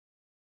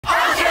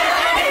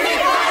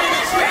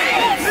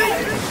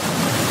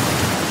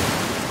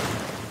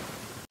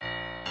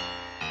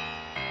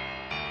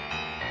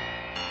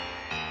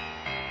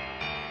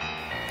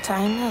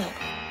Tighten up.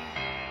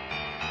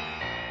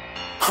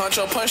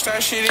 Huncho, punch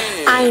that shit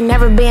in. I ain't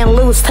never been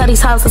loose, tell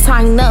these hoes to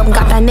tighten up.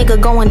 Got that nigga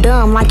going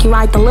dumb like you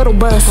ride the little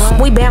bus.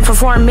 We been for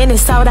 4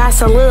 minutes, so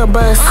that's a little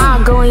bus.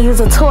 I'll go and use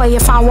a toy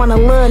if I want a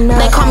little nut.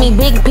 They call me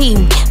Big P,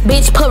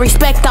 bitch, put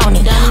respect on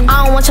it.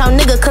 I don't want your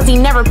nigga cause he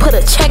never put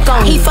a check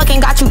on me. He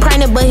fucking got you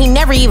pregnant but he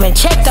never even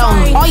checked on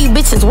me. All you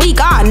bitches weak,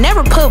 I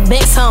never put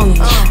bets on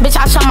you. Bitch,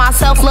 I show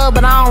myself love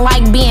but I don't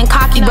like being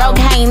cocky. Broke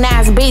hating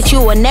ass bitch,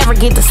 you will never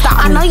get to stop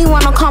me. I know you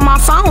wanna call my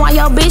phone, why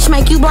your bitch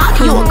make you block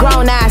me? You a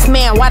grown ass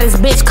man, why this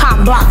bitch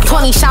cock block?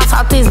 20 shots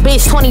out this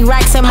bitch, 20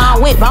 racks in my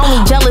whip.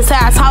 Only jealous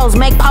ass hoes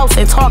make posts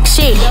and talk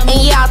shit.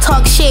 And yeah, I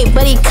talk shit,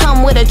 but it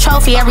come with a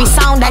trophy. Every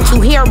song that you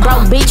hear,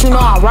 bro, bitch, you know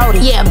I wrote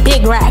it. Yeah,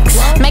 big racks,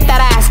 make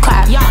that ass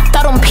clap.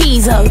 Throw them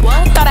peas up,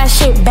 throw that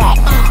shit back.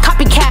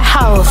 Copycat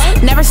hoes,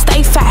 never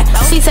stay fat.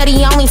 She said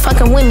he only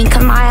fucking with me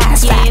cause my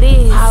ass fat. Yeah, it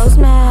is. Hoes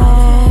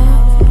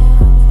mad,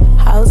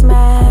 hoes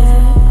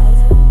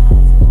mad,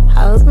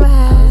 hoes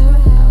mad,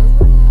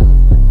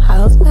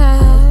 hoes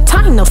mad.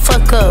 Time the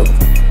fuck up.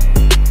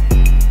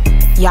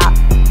 Yeah.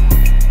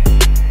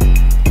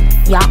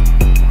 Yeah.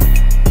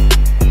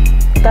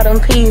 Throw them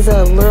peas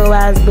up, little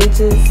ass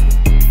bitches.